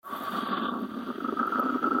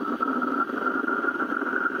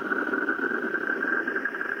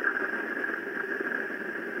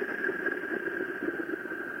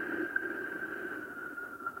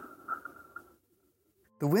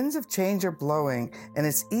The winds of change are blowing, and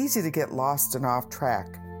it's easy to get lost and off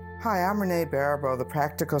track. Hi, I'm Renee Baribeau, the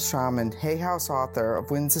Practical Shaman, Hay House author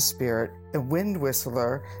of Winds of Spirit, a Wind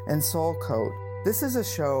Whistler, and Soul Coat. This is a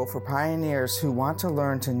show for pioneers who want to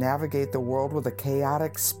learn to navigate the world with a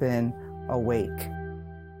chaotic spin awake.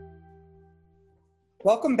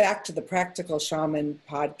 Welcome back to the Practical Shaman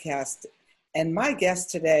podcast. And my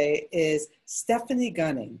guest today is Stephanie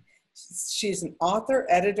Gunning. She's an author,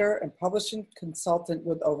 editor, and publishing consultant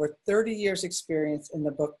with over 30 years experience in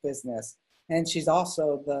the book business. And she's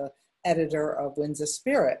also the editor of Winds of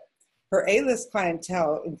Spirit. Her A-list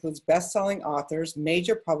clientele includes best-selling authors,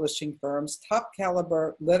 major publishing firms, top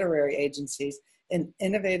caliber literary agencies, and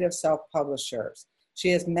innovative self-publishers. She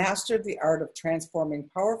has mastered the art of transforming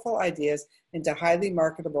powerful ideas into highly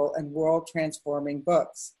marketable and world-transforming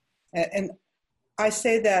books. And I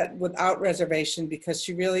say that without reservation because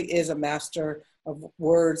she really is a master of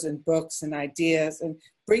words and books and ideas and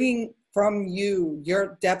bringing from you,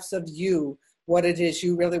 your depths of you, what it is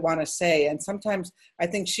you really want to say. And sometimes I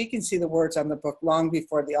think she can see the words on the book long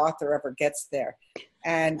before the author ever gets there.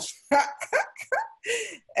 And,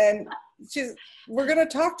 we're going to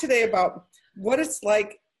talk today about what it's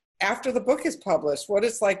like after the book is published, what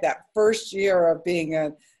it's like that first year of being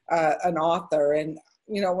an author. And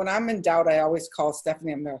you know, when I'm in doubt, I always call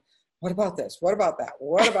Stephanie. I'm there, what about this? What about that?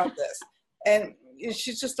 What about this? And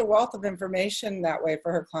she's just a wealth of information that way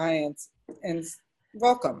for her clients. And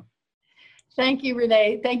welcome. Thank you,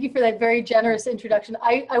 Renee. Thank you for that very generous introduction.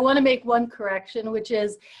 I want to make one correction, which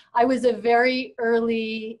is I was a very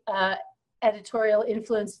early editorial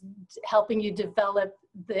influence helping you develop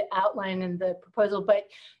the outline and the proposal, but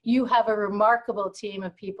you have a remarkable team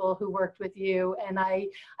of people who worked with you, and I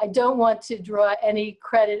don't want to draw any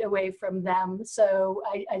credit away from them. So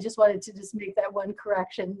I just wanted to just make that one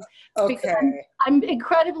correction. Okay. I'm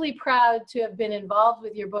incredibly proud to have been involved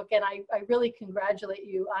with your book, and I really congratulate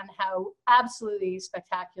you on how absolutely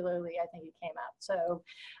spectacularly I think it came out. So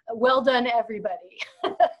well done, everybody.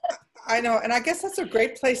 I know, and I guess that's a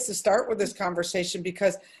great place to start with this conversation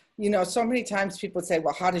because you know, so many times people say,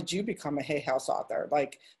 well, how did you become a Hay House author?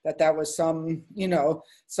 Like that was some, you know,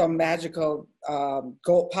 some magical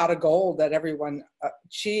pot of gold that everyone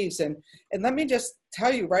achieves. And let me just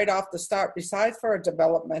tell you right off the start, besides for a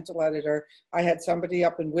developmental editor, I had somebody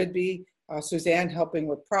up in Whidbey, Suzanne, helping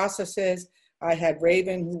with processes. I had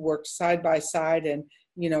Raven, who worked side by side and,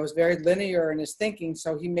 you know, was very linear in his thinking.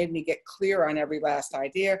 So he made me get clear on every last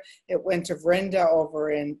idea. It went to Verinda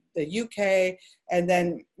over in the UK. And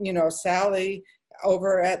then, you know, Sally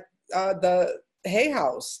over at the Hay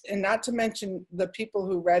House. And not to mention the people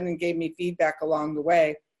who read and gave me feedback along the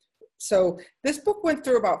way. So this book went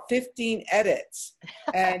through about 15 edits.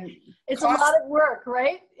 And it's a lot of work,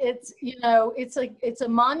 right? It's, you know, it's a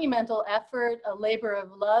monumental effort, a labor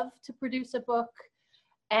of love to produce a book.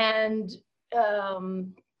 And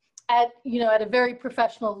at a very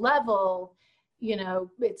professional level, you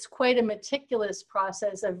know, it's quite a meticulous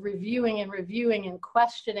process of reviewing and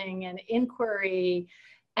questioning and inquiry.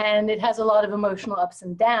 And it has a lot of emotional ups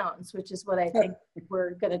and downs, which is what I think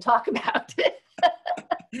we're going to talk about.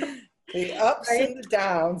 The ups and the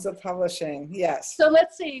downs of publishing, yes. So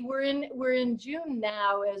let's see, we're in June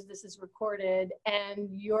now as this is recorded, and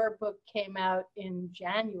your book came out in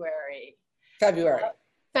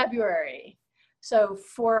February. So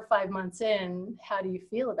 4 or 5 months in, how do you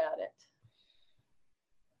feel about it?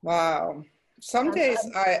 Wow. Some days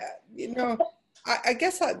I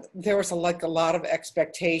guess there was a lot of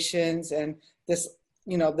expectations and this,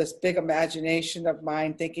 you know, this big imagination of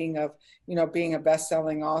mine thinking of, you know, being a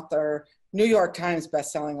best-selling author, New York Times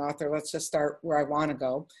best-selling author. Let's just start where I want to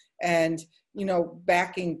go. And, you know,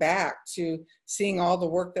 backing back to seeing all the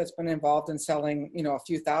work that's been involved in selling, you know, a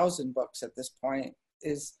few thousand books at this point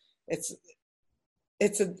it's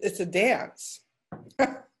a dance.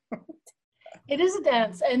 It is a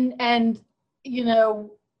dance. And, you know,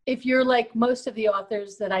 if you're like most of the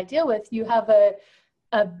authors that I deal with, you have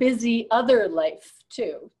a busy other life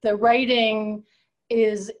too. The writing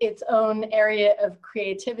is its own area of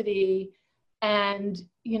creativity. And,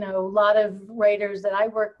 you know, a lot of writers that I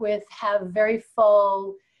work with have very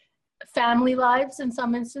full family lives in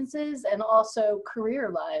some instances and also career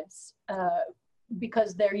lives.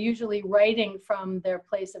 Because they're usually writing from their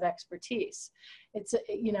place of expertise. It's,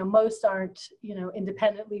 you know, most aren't, you know,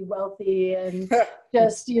 independently wealthy and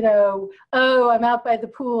just, you know, oh, I'm out by the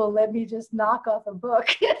pool, let me just knock off a book.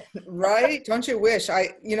 Right? Don't you wish? I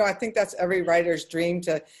think that's every writer's dream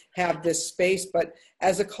to have this space. But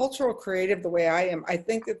as a cultural creative, the way I am, I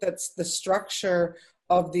think that's the structure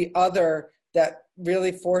of the other that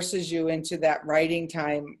really forces you into that writing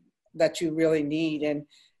time that you really need,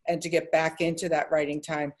 and to get back into that writing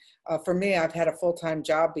time. For me, I've had a full-time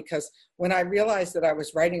job because when I realized that I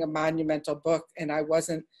was writing a monumental book and I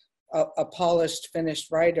wasn't a polished,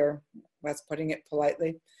 finished writer, that's putting it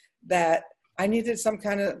politely, that I needed some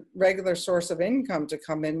kind of regular source of income to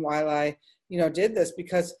come in while I, did this,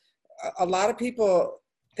 because a lot of people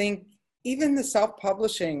think even the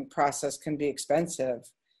self-publishing process can be expensive,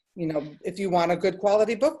 if you want a good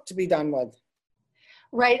quality book to be done with.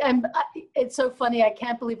 Right. It's so funny. I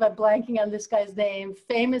can't believe I'm blanking on this guy's name.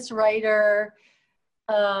 Famous writer.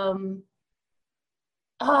 Oh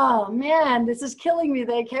man, this is killing me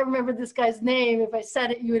that I can't remember this guy's name. If I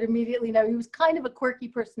said it, you would immediately know. He was kind of a quirky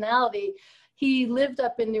personality. He lived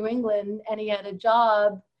up in New England and he had a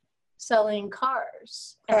job selling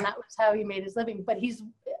cars, and that was how he made his living. But he's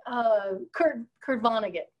Kurt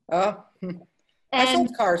Vonnegut. Oh, I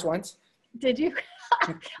sold cars once. Did you?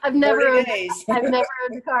 I've never owned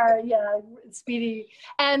a car. Yeah, Speedy.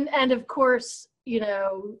 And of course,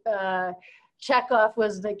 Chekhov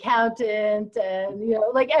was an accountant, and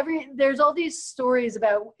there's all these stories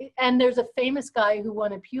about, and there's a famous guy who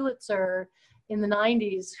won a Pulitzer in the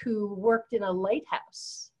 90s who worked in a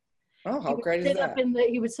lighthouse. Oh, how great is that?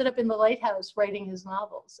 He would sit up in the lighthouse writing his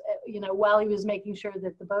novels, while he was making sure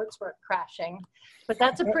that the boats weren't crashing. But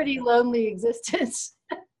that's a pretty lonely existence.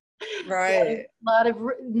 Right.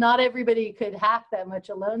 Not everybody could hack that much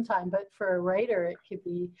alone time, but for a writer, it could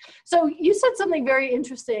be. So you said something very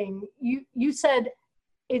interesting. You said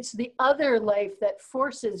it's the other life that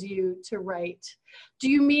forces you to write. Do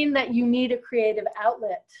you mean that you need a creative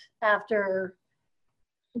outlet after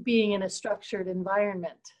being in a structured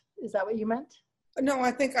environment? Is that what you meant? No,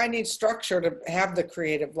 I think I need structure to have the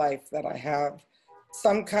creative life that I have.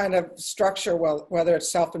 Some kind of structure, well, whether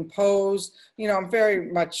it's self-imposed, I'm very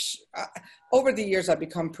much, over the years, I've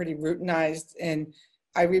become pretty routinized. And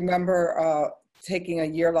I remember taking a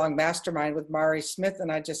year-long mastermind with Mari Smith, and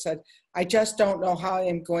I just said, I just don't know how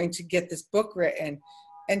I'm going to get this book written.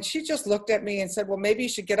 And she just looked at me and said, well, maybe you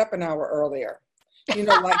should get up an hour earlier.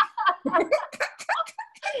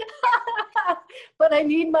 But I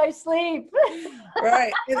need my sleep.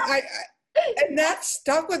 Right. And that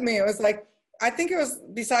stuck with me. It was like, I think it was,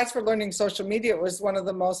 besides for learning social media, it was one of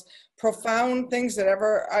the most profound things that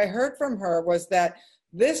ever I heard from her, was that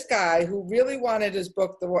this guy who really wanted his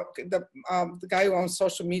book, the guy who owns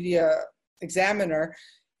Social Media Examiner,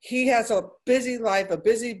 he has a busy life, a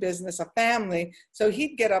busy business, a family. So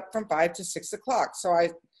he'd get up from 5 to 6 o'clock. So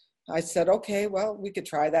I said, okay, well, we could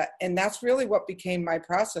try that. And that's really what became my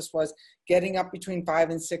process, was getting up between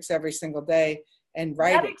 5 and 6 every single day and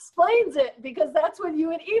writing. That explains it, because that's when you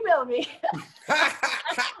would email me.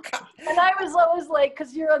 And I was always like,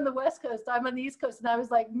 because you're on the West Coast, I'm on the East Coast, and I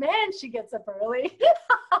was like, man, she gets up early.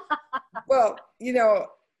 Well,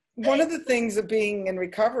 one of the things of being in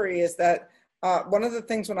recovery is that one of the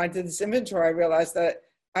things when I did this inventory, I realized that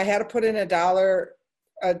I had to put in a dollar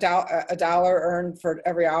earned for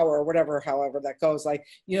every hour, or whatever, however that goes,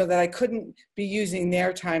 that I couldn't be using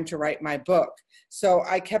their time to write my book. So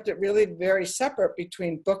I kept it really very separate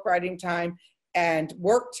between book writing time and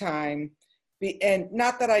work time. And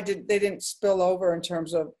not that they didn't spill over in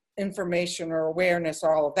terms of information or awareness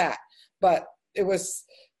or all of that, but it was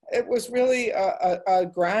really a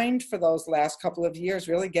grind for those last couple of years,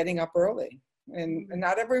 really getting up early. And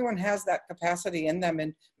not everyone has that capacity in them.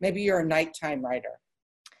 And maybe you're a nighttime writer.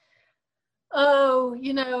 Oh,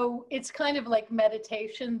 it's kind of like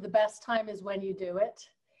meditation. The best time is when you do it.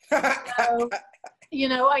 So,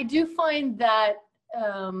 I do find that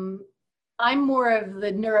I'm more of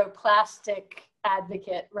the neuroplastic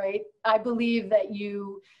advocate, right? I believe that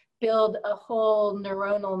you build a whole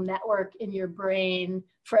neuronal network in your brain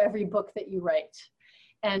for every book that you write,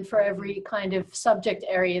 and for every kind of subject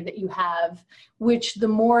area that you have, which the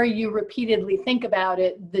more you repeatedly think about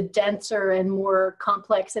it, the denser and more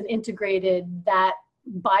complex and integrated that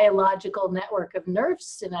biological network of nerve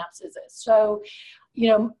synapses is. So,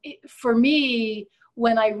 for me,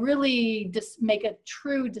 when I really just make a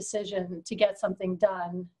true decision to get something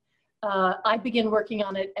done, I begin working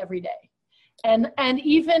on it every day. And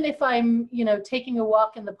even if I'm, taking a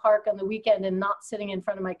walk in the park on the weekend and not sitting in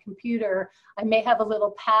front of my computer, I may have a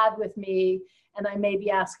little pad with me, and I may be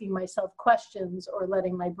asking myself questions or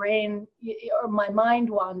letting my brain or my mind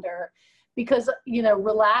wander, because,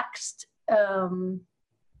 relaxed,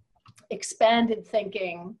 expanded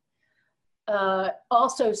thinking,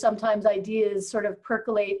 also sometimes ideas sort of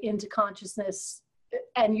percolate into consciousness,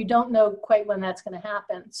 and you don't know quite when that's going to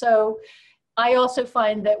happen. So I also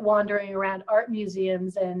find that wandering around art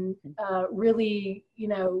museums and really,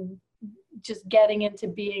 just getting into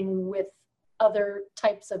being with other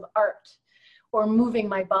types of art or moving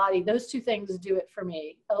my body. Those two things do it for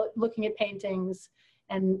me, looking at paintings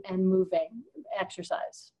and moving,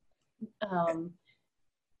 exercise. And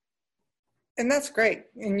that's great.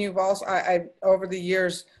 And you've also, I over the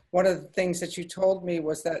years, one of the things that you told me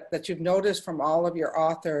was that you've noticed from all of your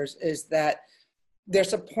authors is that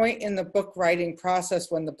there's a point in the book writing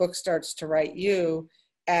process when the book starts to write you,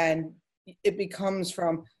 and it becomes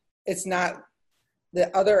from, it's not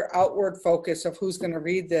the other outward focus of who's going to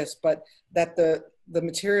read this, but that the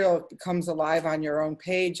material comes alive on your own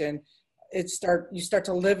page, and you start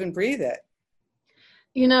to live and breathe it.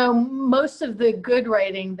 You know, most of the good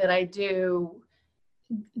writing that I do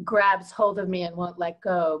grabs hold of me and won't let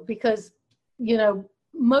go, because, you know,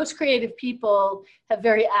 most creative people have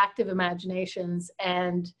very active imaginations,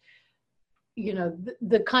 and, you know,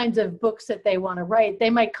 the kinds of books that they want to write, they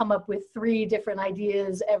might come up with 3 different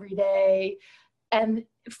ideas every day. And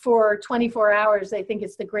for 24 hours, they think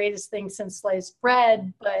it's the greatest thing since sliced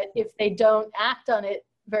bread. But if they don't act on it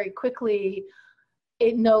very quickly,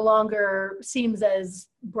 it no longer seems as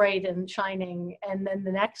bright and shining. And then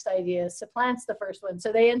the next idea supplants the first one.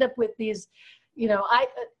 So they end up with these, you know,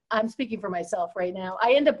 I'm speaking for myself right now.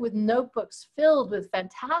 I end up with notebooks filled with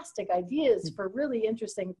fantastic ideas for really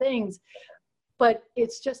interesting things, but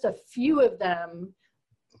it's just a few of them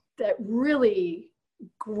that really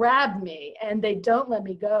grab me and they don't let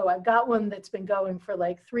me go. I've got one that's been going for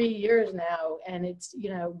like 3 years now, and it's, you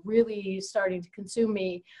know, really starting to consume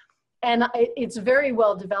me. And it's very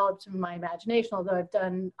well developed in my imagination, although I've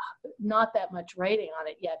done not that much writing on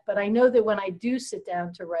it yet. But I know that when I do sit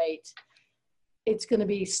down to write, it's going to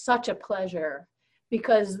be such a pleasure,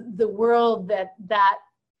 because the world that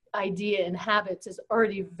idea inhabits is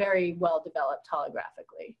already very well developed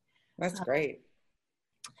holographically. That's great.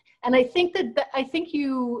 And I think I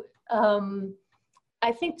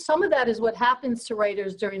think some of that is what happens to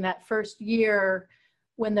writers during that first year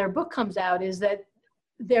when their book comes out, is that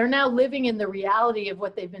they're now living in the reality of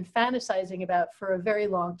what they've been fantasizing about for a very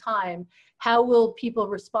long time. How will people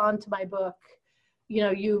respond to my book? You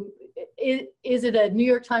know, is it a New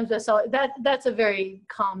York Times bestseller? That's a very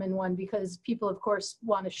common one, because people, of course,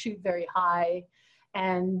 want to shoot very high,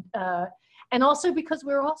 and also because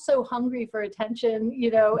we're all so hungry for attention,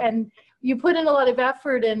 you know, and you put in a lot of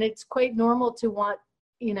effort, and it's quite normal to want,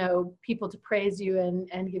 you know, people to praise you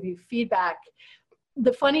and give you feedback.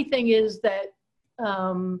 The funny thing is that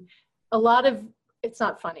a lot of, it's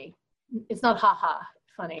not funny. It's not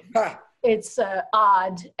funny. It's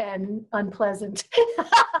odd and unpleasant.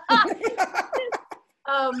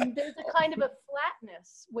 There's a kind of a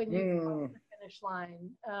flatness when you cross the finish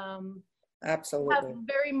line. Absolutely. You have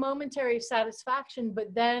very momentary satisfaction,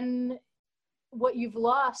 but then what you've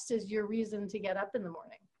lost is your reason to get up in the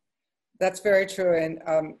morning. That's very true. And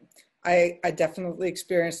I definitely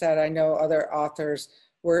experienced that. I know other authors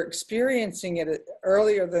were experiencing it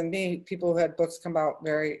earlier than me, people who had books come out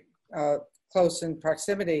very close in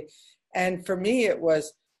proximity. And for me, it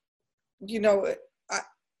was, you know,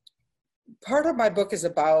 part of my book is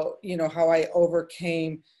about, you know, how I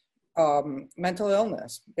overcame mental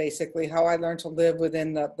illness, basically, how I learned to live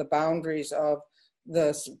within the boundaries of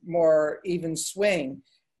the more even swing.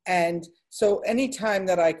 And so anytime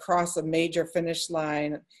that I cross a major finish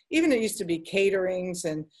line, even it used to be caterings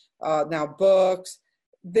and now books,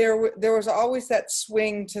 there was always that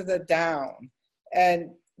swing to the down.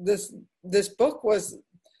 And this book was,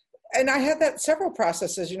 and I had that several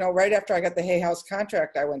processes, you know, right after I got the Hay House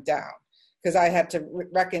contract, I went down, because I had to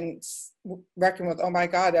reckon with, oh my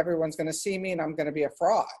God, everyone's going to see me and I'm going to be a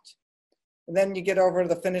fraud. And then you get over to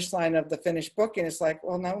the finish line of the finished book, and it's like,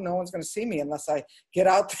 well, no one's going to see me unless I get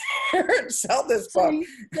out there and sell this book.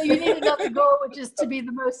 So you need another goal, which is to be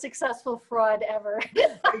the most successful fraud ever.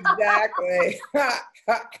 Exactly.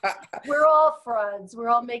 We're all frauds. We're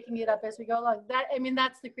all making it up as we go along.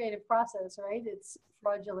 That's the creative process, right? It's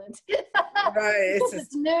fraudulent. Right.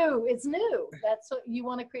 It's new. It's new. That's what you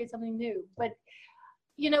want to create, something new. But,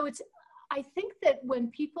 you know, I think that when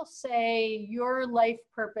people say your life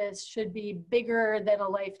purpose should be bigger than a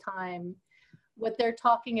lifetime, what they're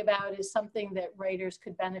talking about is something that writers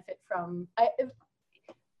could benefit from.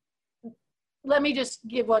 Let me just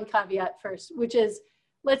give one caveat first, which is,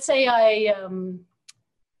 let's say I'm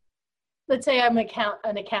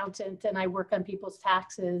an accountant and I work on people's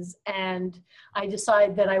taxes, and I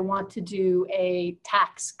decide that I want to do a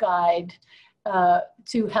tax guide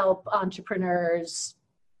to help entrepreneurs,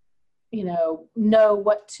 you know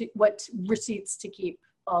what receipts to keep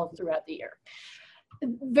all throughout the year.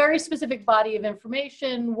 very specific body of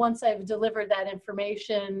information. Once I've delivered that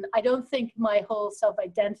information, I don't think my whole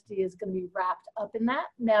self-identity is going to be wrapped up in that.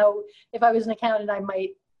 Now, if I was an accountant, I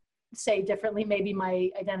might say differently. Maybe my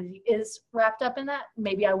identity is wrapped up in that.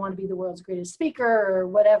 Maybe I want to be the world's greatest speaker or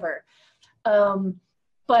whatever.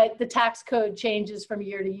 But the tax code changes from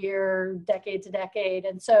year to year, decade to decade.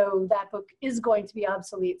 And so that book is going to be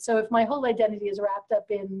obsolete. So if my whole identity is wrapped up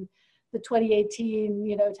in the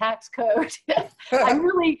 2018, tax code, I'm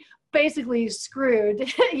really basically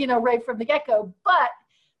screwed, right from the get-go. But,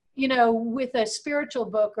 with a spiritual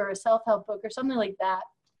book or a self-help book or something like that,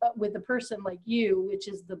 but with a person like you, which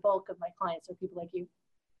is the bulk of my clients, or people like you,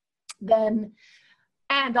 then,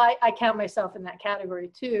 and I count myself in that category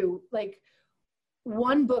too, like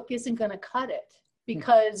one book isn't going to cut it,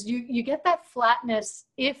 because you get that flatness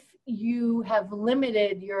if you have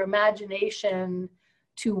limited your imagination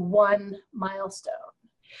to one milestone.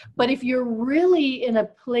 But if you're really in a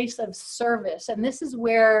place of service, and this is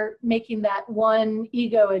where making that one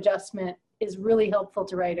ego adjustment is really helpful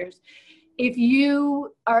to writers. If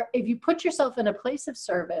you put yourself in a place of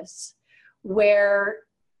service where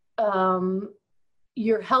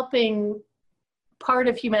you're helping part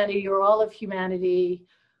of humanity or all of humanity,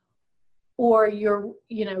 or you're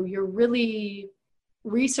really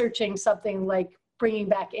researching something like bringing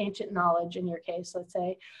back ancient knowledge, in your case, let's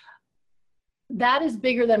say, that is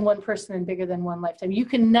bigger than one person and bigger than one lifetime. You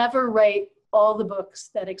can never write all the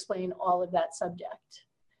books that explain all of that subject.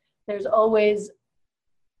 There's always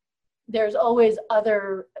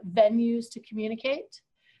other venues to communicate,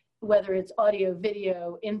 whether it's audio,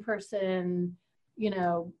 video, in person.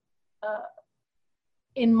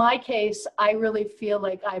 In my case, I really feel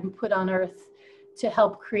like I'm put on earth to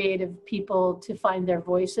help creative people to find their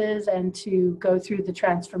voices and to go through the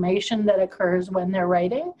transformation that occurs when they're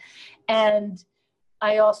writing. And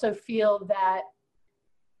I also feel that,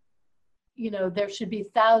 there should be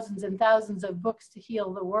thousands and thousands of books to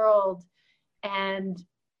heal the world. And,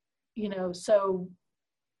 so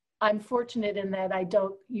I'm fortunate in that I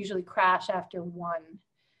don't usually crash after one,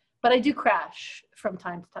 but I do crash from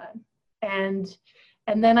time to time.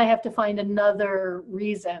 And then I have to find another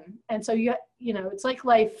reason. And so, it's like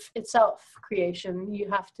life itself, creation. You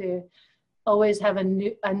have to always have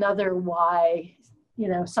another why.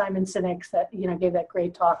 Simon Sinek gave that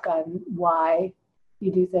great talk on why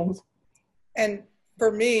you do things. And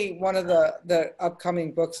for me, one of the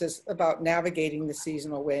upcoming books is about navigating the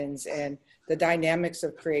seasonal winds and the dynamics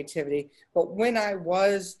of creativity. But one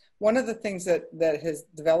of the things that has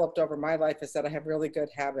developed over my life is that I have really good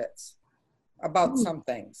habits about some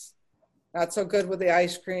things. Not so good with the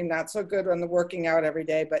ice cream, not so good on the working out every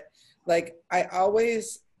day, but like I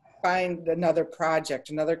always find another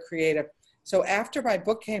project, another creative. So after my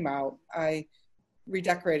book came out, I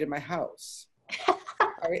redecorated my house.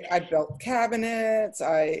 I built cabinets,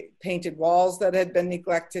 I painted walls that had been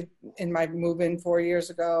neglected in my move-in 4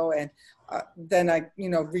 years ago. And then I,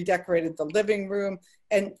 redecorated the living room.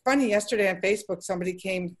 And funny, yesterday on Facebook, somebody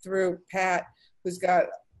came through, Pat, who's got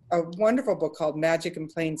a wonderful book called Magic in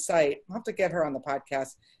Plain Sight. I'll have to get her on the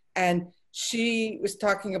podcast. And she was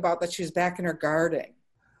talking about that she was back in her garden.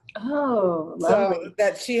 Oh, lovely. So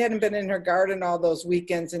that she hadn't been in her garden all those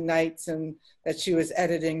weekends and nights, and that she was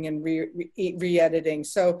editing and re-editing.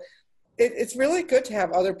 So it's really good to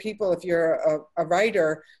have other people, if you're a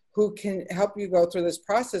writer, who can help you go through this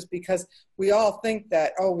process, because we all think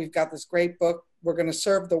that, we've got this great book, we're going to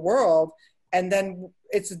serve the world. And then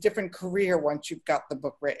it's a different career once you've got the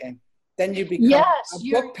book written. Then you become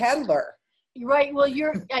a book peddler. Right. Well,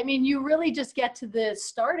 you really just get to the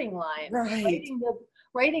starting line. Right.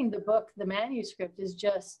 Writing the book, the manuscript is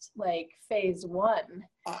just like phase one,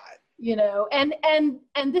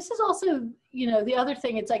 and this is also, the other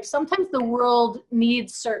thing, it's like sometimes the world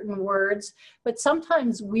needs certain words, but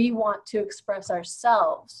sometimes we want to express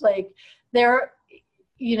ourselves. Like the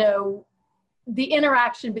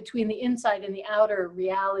interaction between the inside and the outer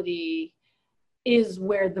reality is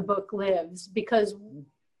where the book lives, because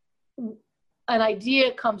an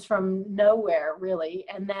idea comes from nowhere, really,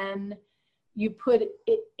 and then you put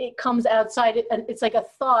it comes outside. It's like a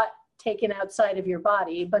thought taken outside of your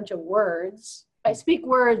body, a bunch of words. I speak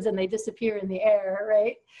words and they disappear in the air,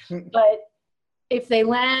 right? But if they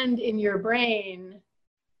land in your brain,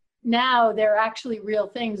 now they're actually real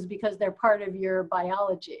things because they're part of your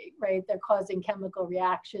biology, right? They're causing chemical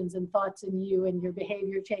reactions and thoughts in you, and your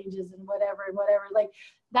behavior changes and whatever. Like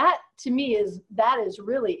that, to me, is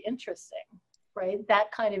really interesting, right?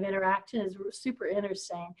 That kind of interaction is super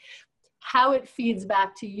interesting. How it feeds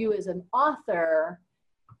back to you as an author,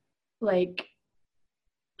 like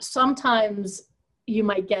sometimes, you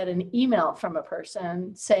might get an email from a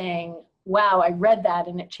person saying, wow, I read that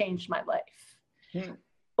and it changed my life. Hmm.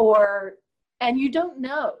 And you don't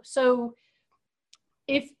know. So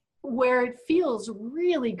where it feels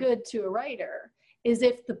really good to a writer is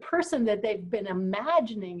if the person that they've been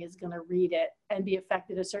imagining is going to read it and be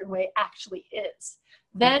affected a certain way actually is.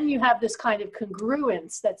 Then you have this kind of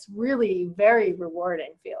congruence that's really very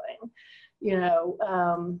rewarding feeling.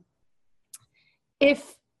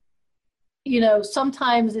 If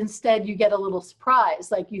sometimes instead you get a little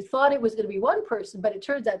surprise, like you thought it was going to be one person, but it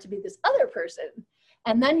turns out to be this other person.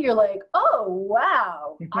 And then you're like, oh,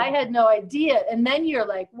 wow, I had no idea. And then you're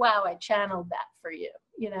like, wow, I channeled that for you,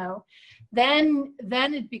 Then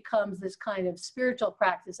it becomes this kind of spiritual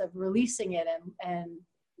practice of releasing it and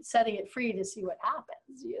setting it free to see what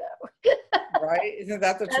happens, Right? Isn't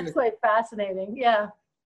that the truth? That's quite fascinating. Yeah.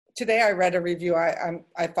 Today I read a review.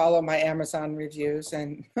 I follow my Amazon reviews,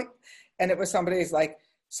 and it was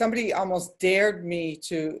somebody almost dared me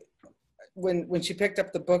to, when she picked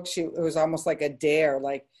up the book, it was almost like a dare,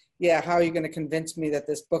 like, yeah, how are you going to convince me that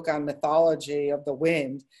this book on mythology of the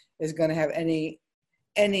wind is going to have any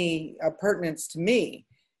pertinence to me?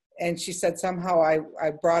 And she said somehow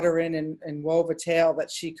I brought her in and wove a tale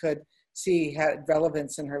that she could see had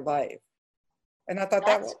relevance in her life. And I thought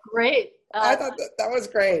that's great. I thought that was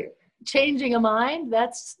great. Changing a mind,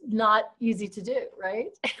 that's not easy to do, right?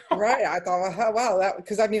 Right. I thought, wow,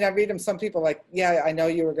 because I read them. Some people like, yeah, I know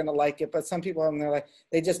you were going to like it, but some people, and they're like,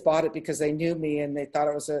 they just bought it because they knew me and they thought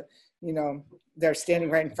it was they're standing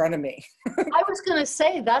right in front of me. I was going to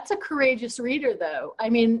say, that's a courageous reader, though.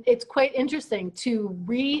 it's quite interesting to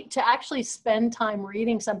actually spend time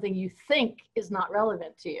reading something you think is not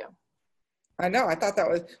relevant to you. I know. I thought that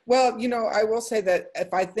was, well, I will say that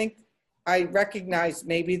if I think I recognized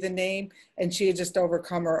maybe the name and she had just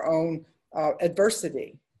overcome her own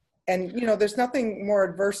adversity. And, there's nothing more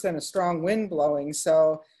adverse than a strong wind blowing.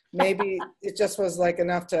 So maybe it just was like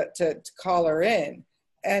enough to call her in.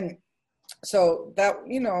 And so that,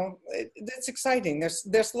 it's exciting.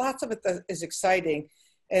 There's lots of it that is exciting.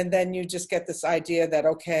 And then you just get this idea that,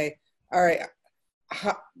 okay, all right,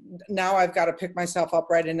 now I've got to pick myself up,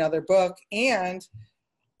 write another book and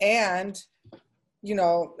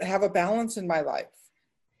have a balance in my life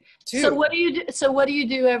too. So what do you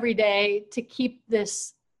do every day to keep the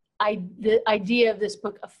idea of this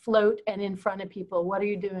book afloat and in front of people? What are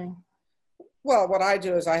you doing? Well, what I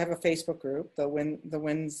do is I have a Facebook group, the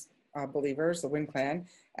Winds Believers, the Wind Clan,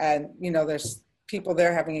 and there's people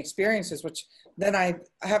there having experiences, which then I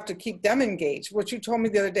have to keep them engaged. What you told me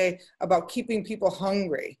the other day about keeping people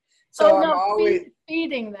hungry. So I'm always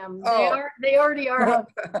feeding them. They already are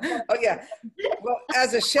hungry. Oh yeah. Well,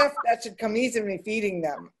 as a chef, that should come easy to me, feeding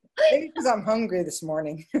them. Maybe because I'm hungry this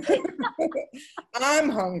morning. I'm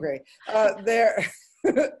hungry. I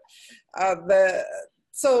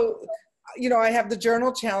have the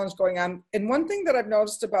journal challenge going on. And one thing that I've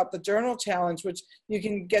noticed about the journal challenge, which you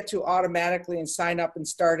can get to automatically and sign up and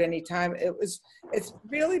start anytime, it's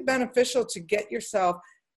really beneficial to get yourself,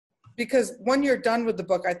 because when you're done with the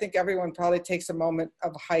book, I think everyone probably takes a moment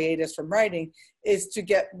of hiatus from writing, is to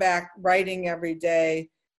get back writing every day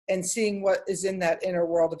and seeing what is in that inner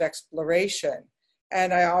world of exploration.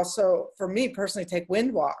 And I also, for me personally, take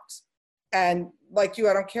wind walks. And like you,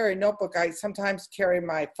 I don't carry a notebook. I sometimes carry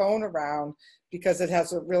my phone around because it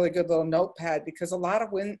has a really good little notepad, because a lot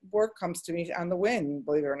of work comes to me on the wind,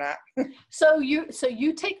 believe it or not. So you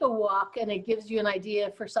take a walk and it gives you an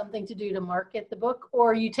idea for something to do to market the book,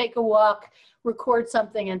 or you take a walk, record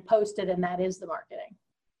something and post it, and that is the marketing?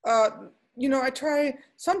 I try,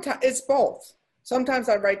 sometimes it's both. Sometimes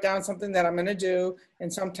I write down something that I'm going to do,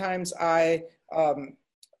 and sometimes I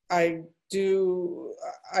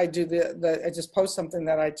just post something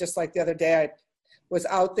that I just, like the other day, I was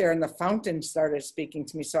out there and the fountain started speaking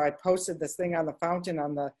to me. So I posted this thing on the fountain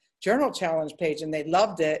on the journal challenge page, and they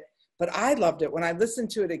loved it, but I loved it. When I listened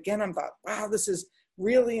to it again, I thought, wow, this is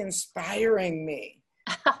really inspiring me.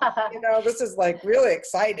 This is like really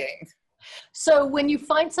exciting. So when you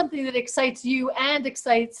find something that excites you and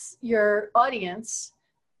excites your audience,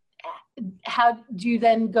 how do you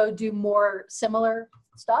then go do more similar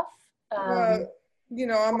stuff?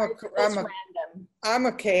 I'm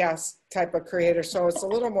a chaos type of creator, so it's a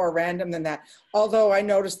little more random than that. Although I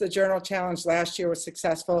noticed the journal challenge last year was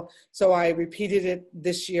successful, so I repeated it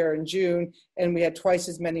this year in June, and we had twice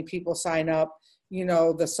as many people sign up.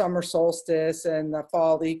 The summer solstice and the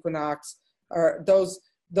fall equinox, or those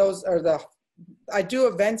are I do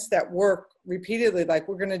events that work repeatedly. Like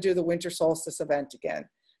we're going to do the winter solstice event again,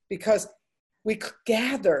 because people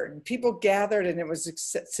gathered and it was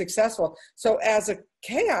successful. So as a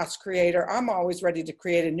chaos creator, I'm always ready to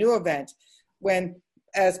create a new event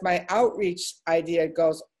as my outreach idea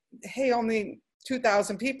goes, hey, only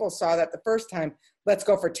 2,000 people saw that the first time, let's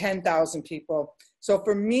go for 10,000 people. So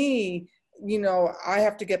for me, I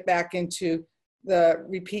have to get back into the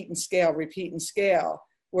repeat and scale,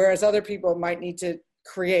 whereas other people might need to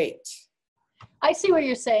create. I see what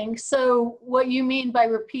you're saying. So what you mean by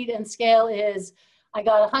repeat and scale is I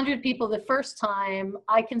got 100 people the first time.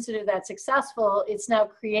 I consider that successful. It's now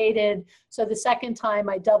created. So the second time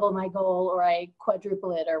I double my goal or I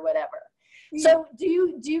quadruple it or whatever. Yeah. So do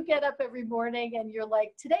you get up every morning and you're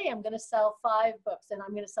like, today I'm going to sell 5 books and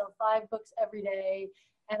I'm going to sell 5 books every day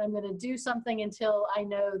and I'm going to do something until I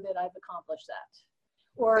know that I've accomplished that?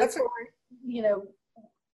 Or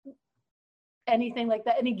anything like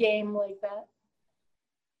that, any game like that?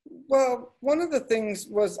 Well, one of the things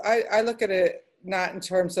was I look at it not in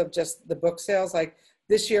terms of just the book sales. Like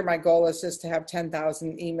this year, my goal is just to have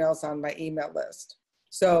 10,000 emails on my email list.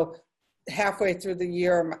 So halfway through the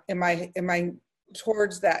year, am I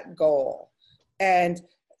towards that goal? And,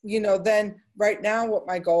 then right now what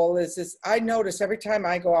my goal is I notice every time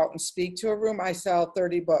I go out and speak to a room, I sell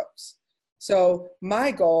 30 books. So my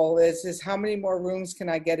goal is how many more rooms can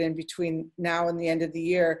I get in between now and the end of the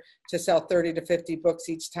year to sell 30 to 50 books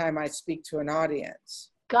each time I speak to an audience?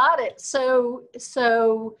 Got it. So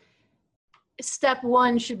step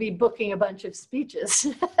 1 should be booking a bunch of speeches,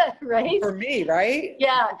 right? For me, right?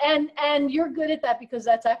 Yeah. And you're good at that because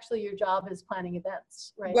that's actually your job is planning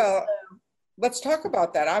events, right? Well, let's talk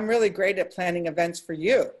about that. I'm really great at planning events for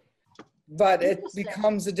you. But it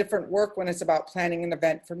becomes a different work when it's about planning an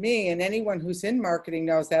event for me. And anyone who's in marketing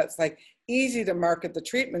knows that it's like easy to market the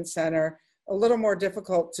treatment center, a little more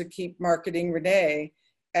difficult to keep marketing Renee.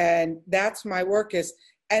 And that's my work is.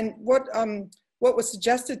 And what was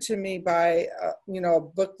suggested to me by, a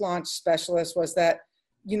book launch specialist was that,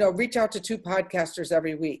 reach out to 2 podcasters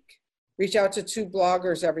every week, reach out to 2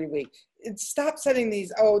 bloggers every week. Stop setting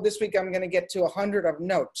these, this week I'm going to get to 100 of them.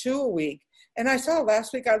 No, 2 a week. And I saw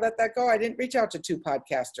last week I let that go. I didn't reach out to 2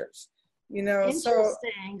 podcasters,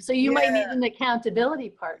 Interesting. So you might need an accountability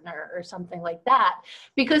partner or something like that,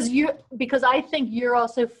 because I think you're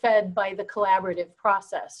also fed by the collaborative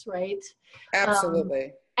process, right?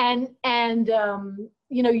 Absolutely.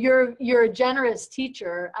 You're a generous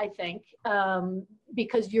teacher, I think,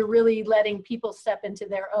 because you're really letting people step into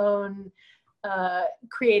their own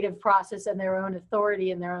creative process and their own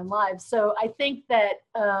authority in their own lives. So I think that,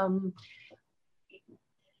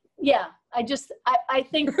 I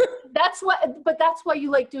think that's why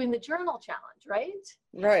you like doing the journal challenge, right?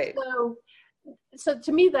 Right. So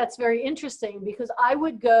to me, that's very interesting because I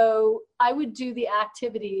would do the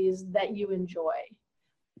activities that you enjoy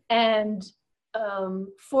and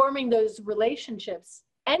forming those relationships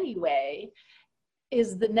anyway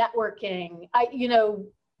is the networking.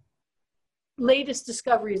 Latest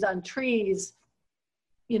discoveries on trees,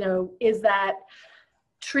 is that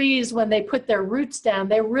trees, when they put their roots down,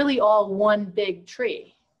 they're really all one big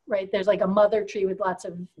tree, right? There's like a mother tree with lots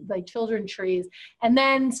of like children trees. And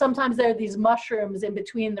then sometimes there are these mushrooms in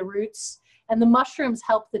between the roots, and the mushrooms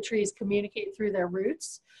help the trees communicate through their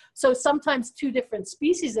roots. So sometimes 2 different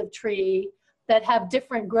species of tree that have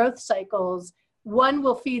different growth cycles, one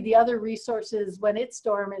will feed the other resources when it's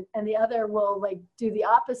dormant and the other will like do the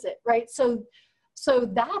opposite, right? So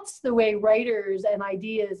that's the way writers and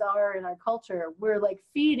ideas are in our culture. We're like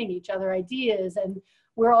feeding each other ideas, and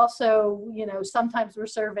we're also, sometimes we're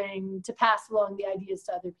serving to pass along the ideas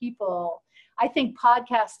to other people. I think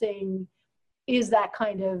podcasting is that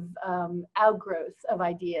kind of outgrowth of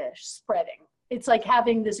idea spreading. It's like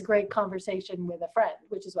having this great conversation with a friend,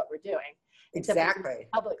 which is what we're doing. Exactly.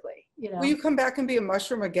 Publicly, Will you come back and be a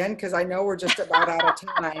mushroom again? Because I know we're just about out of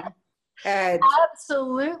time. And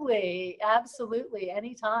absolutely,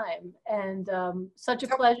 anytime. And such a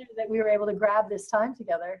pleasure that we were able to grab this time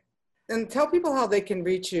together. And tell people how they can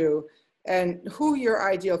reach you and who your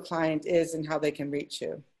ideal client is and how they can reach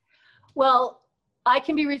you. Well, I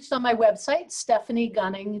can be reached on my website,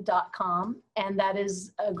 stephaniegunning.com, and that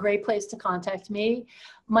is a great place to contact me.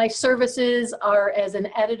 My services are as an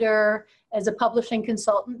editor, as a publishing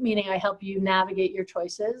consultant, meaning I help you navigate your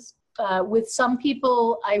choices. With some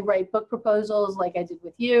people, I write book proposals like I did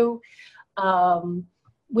with you.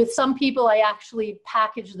 With some people, I actually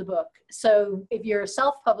package the book. So if you're a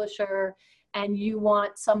self-publisher and you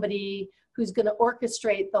want somebody who's going to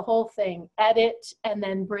orchestrate the whole thing, edit, and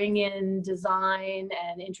then bring in design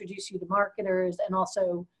and introduce you to marketers and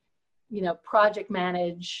also, project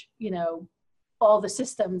manage, all the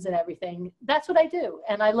systems and everything. That's what I do.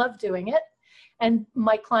 And I love doing it. And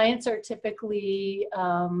my clients are typically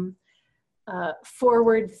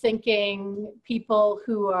forward-thinking people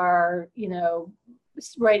who are, you know,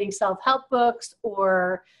 writing self-help books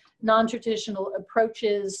or non-traditional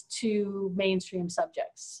approaches to mainstream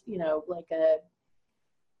subjects, you know, like a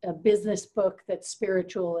business book that's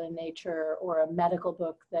spiritual in nature or a medical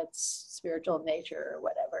book that's spiritual in nature or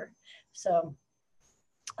whatever. So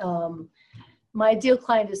my ideal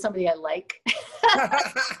client is somebody I like,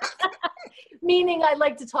 meaning I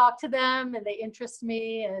like to talk to them and they interest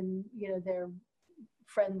me and, you know, they're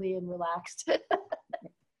friendly and relaxed.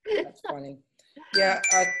 That's funny. Yeah.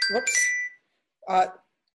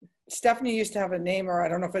 Stephanie used to have a name, or I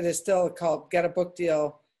don't know if it is still, called Get a Book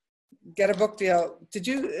Deal. Get a Book Deal. Did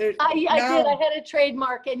you? I did. I had a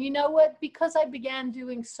trademark. And you know what? Because I began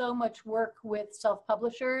doing so much work with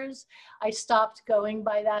self-publishers, I stopped going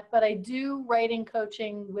by that. But I do writing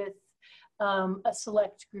coaching with a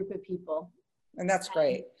select group of people. And that's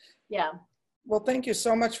great. Yeah. Well, thank you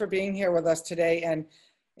so much for being here with us today. And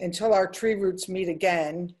until our tree roots meet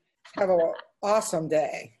again, have an awesome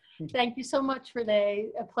day. Thank you so much, Renee.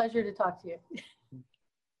 A pleasure to talk to you.